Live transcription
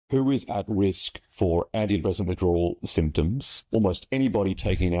Who is at risk for antidepressant withdrawal symptoms? Almost anybody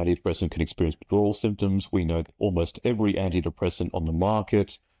taking an antidepressant can experience withdrawal symptoms. We know that almost every antidepressant on the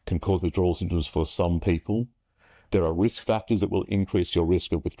market can cause withdrawal symptoms for some people. There are risk factors that will increase your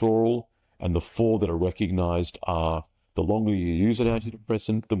risk of withdrawal, and the 4 that are recognized are: the longer you use an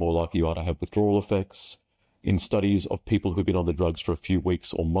antidepressant, the more likely you are to have withdrawal effects. In studies of people who've been on the drugs for a few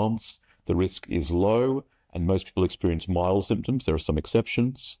weeks or months, the risk is low, and most people experience mild symptoms. There are some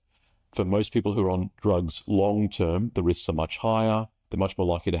exceptions. For most people who are on drugs long-term, the risks are much higher. They're much more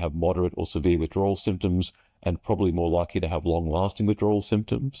likely to have moderate or severe withdrawal symptoms, and probably more likely to have long-lasting withdrawal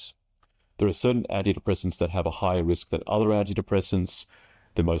symptoms. There are certain antidepressants that have a higher risk than other antidepressants.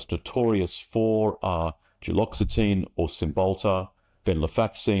 The most notorious 4 are fluoxetine or Cymbalta,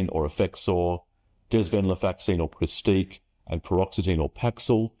 venlafaxine or Effexor, desvenlafaxine or Pristiq, and paroxetine or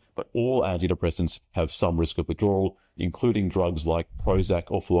Paxil. But all antidepressants have some risk of withdrawal, including drugs like Prozac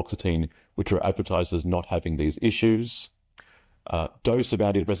or fluoxetine, which are advertised as not having these issues. Dose of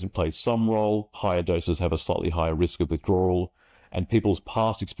antidepressant plays some role. Higher doses have a slightly higher risk of withdrawal, and people's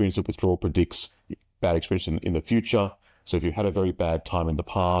past experience of withdrawal predicts bad experience in the future. So if you had a very bad time in the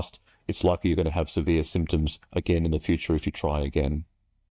past, it's likely you're going to have severe symptoms again in the future if you try again.